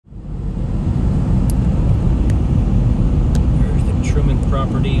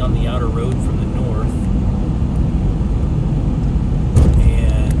property on the outer road from the north.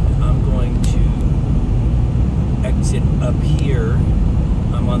 And I'm going to exit up here.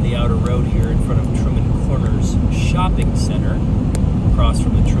 I'm on the outer road here in front of Truman Corners Shopping Center, across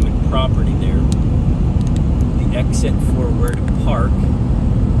from the Truman property there. The exit for where to park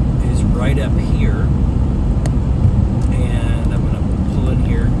is right up here. And I'm going to pull in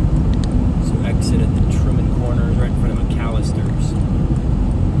here. So exit at the Truman Corners right in front of McAllister's.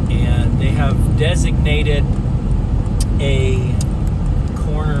 And they have designated a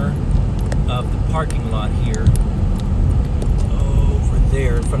corner of the parking lot here over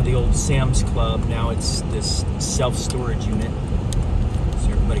there in front of the old Sam's Club. Now it's this self-storage unit.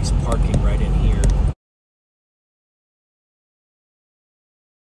 So everybody's parking right in here.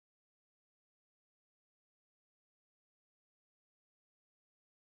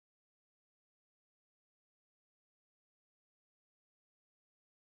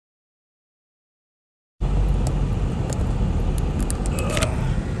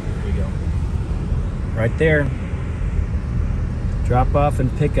 Right there. Drop off and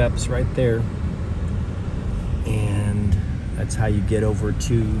pickups right there. And that's how you get over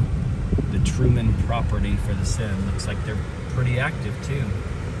to the Truman property for the sim. Looks like they're pretty active too.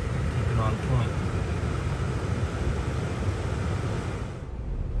 Keeping on point.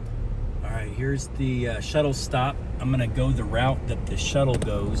 All right, here's the shuttle stop. I'm gonna go the route that the shuttle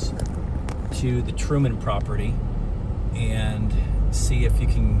goes to the Truman property and see if you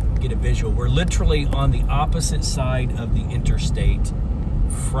can get a visual. We're literally on the opposite side of the interstate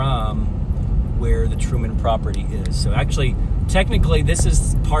from where the Truman property is. So actually, technically, this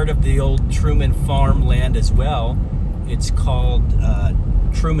is part of the old Truman farmland as well. It's called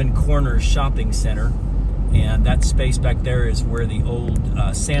Truman Corners Shopping Center. And that space back there is where the old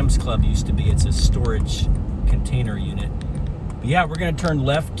Sam's Club used to be. It's a storage container unit. But yeah, we're gonna turn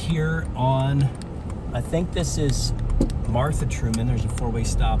left here on, I think this is Martha Truman. There's a four-way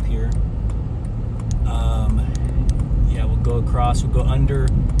stop here. Yeah, we'll go across. We'll go under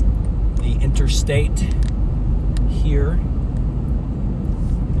the interstate here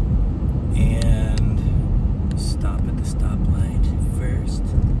and stop at the stoplight first.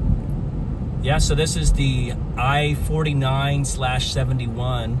 Yeah, so this is the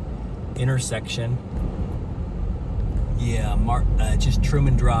I-49/71 intersection. Yeah, just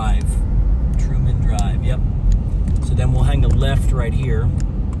Truman Drive. Truman Drive, yep. So then we'll hang a left right here.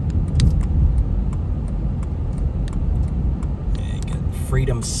 And got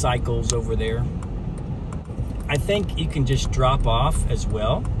Freedom Cycles over there. I think you can just drop off as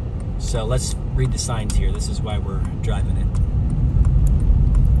well. So let's read the signs here. This is why we're driving it.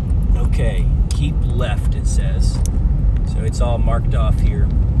 Okay, keep left, it says. So it's all marked off here.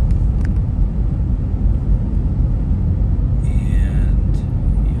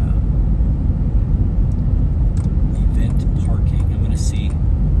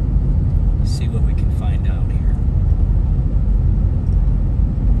 See what we can find out here.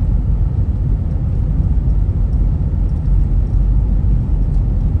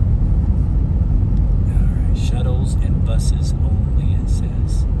 All right, shuttles and buses only, it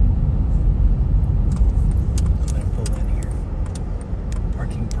says. I'm gonna pull in here.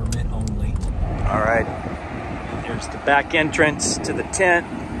 Parking permit only. All right, there's the back entrance to the tent.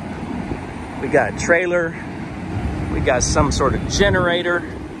 We got a trailer. We got some sort of generator.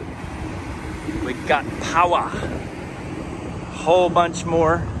 We got power. Whole bunch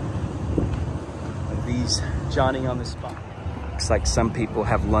more of these Johnny on the spot. Looks like some people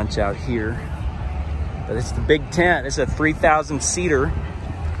have lunch out here. But it's the big tent. It's a 3,000 seater.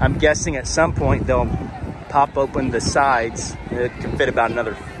 I'm guessing at some point they'll pop open the sides. It can fit about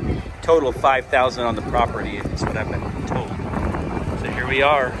another total of 5,000 on the property, is what I've been told. So here we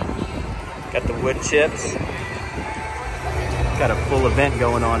are. Got the wood chips. Got a full event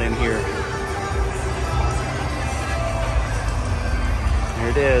going on in here. Here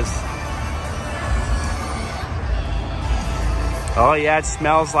it is. Oh yeah, it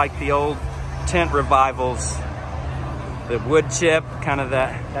smells like the old tent revivals. The wood chip, kind of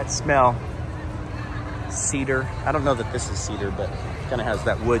that smell. Cedar. I don't know that this is cedar, but it kind of has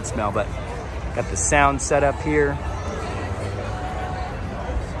that wood smell. But got the sound set up here.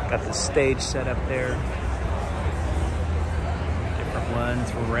 Got the stage set up there.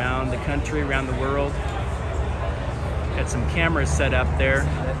 Ones from around the country, around the world. Got some cameras set up there.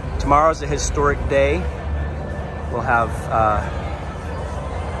 Tomorrow's a historic day. We'll have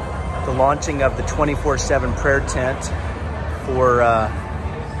the launching of the 24/7 prayer tent for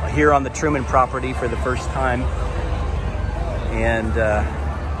here on the Truman property for the first time. And the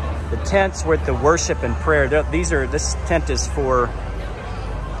tents with the worship and prayer. This tent is for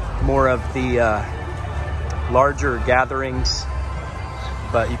more of the larger gatherings.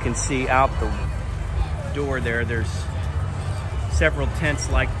 But you can see out the door there, there's several tents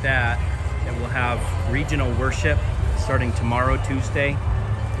like that that will have regional worship starting tomorrow, Tuesday.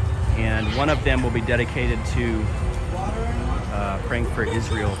 And one of them will be dedicated to praying for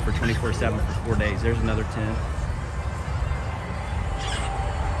Israel for 24/7 for 4 days. There's another tent.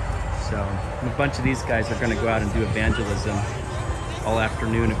 So a bunch of these guys are going to go out and do evangelism all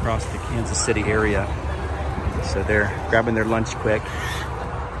afternoon across the Kansas City area. So they're grabbing their lunch quick.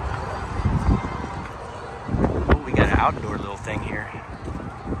 Oh, we got an outdoor little thing here.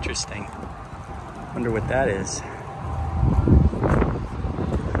 Interesting. Wonder what that is.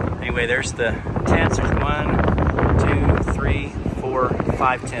 Anyway, there's the tents. There's 1, 2, 3, 4,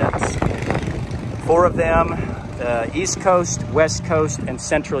 5 tents. 4 of them, the East Coast, West Coast, and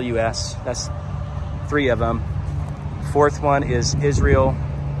Central US. That's 3 of them. 4th one is Israel,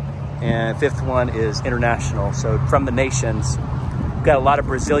 and 5th one is international. So from the nations. We've got a lot of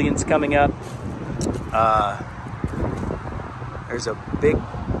Brazilians coming up. There's a big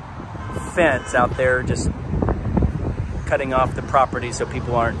fence out there just cutting off the property so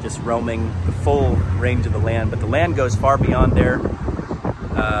people aren't just roaming the full range of the land. But the land goes far beyond there,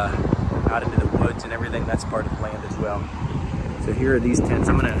 out into the woods and everything. That's part of the land as well. So here are these tents.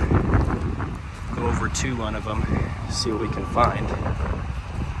 I'm gonna go over to one of them, see what we can find,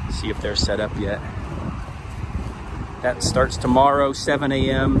 see if they're set up yet. That starts tomorrow, 7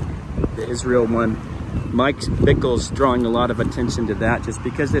 a.m., the Israel one. Mike Bickle's drawing a lot of attention to that just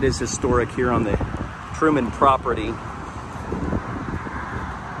because it is historic here on the Truman property.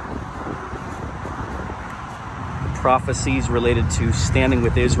 Prophecies related to standing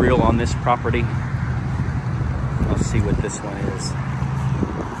with Israel on this property. I'll see what this one is.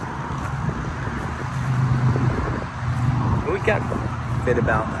 We got fit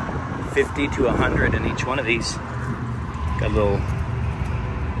about 50 to 100 in each one of these. Got a little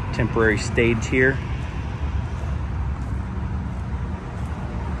temporary stage here.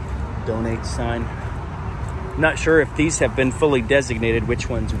 Donate sign. Not sure if these have been fully designated, which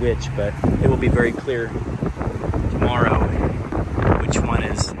one's which, but it will be very clear tomorrow which one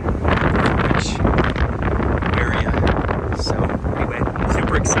is which area. So anyway,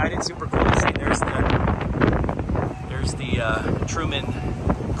 super excited, super cool to see. There's the Truman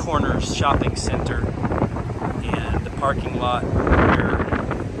Corners Shopping Center, and the parking lot where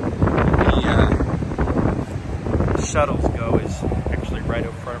the shuttles go is actually right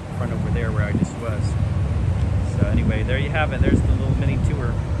up front over there where I just was. So anyway, there you have it. There's the little mini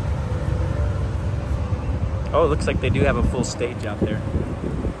tour. Oh, it looks like they do have a full stage out there.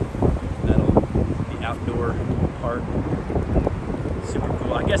 That'll be outdoor part. Super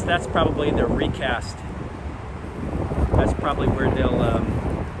cool. I guess that's probably the recast. That's probably where they'll,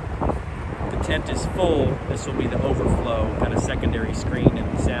 the tent is full. This will be the overflow, kind of secondary screen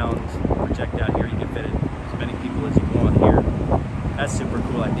and sound project out here. You can fit as many people as you want here. That's a super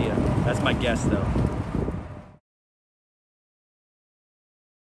cool idea. That's my guess though.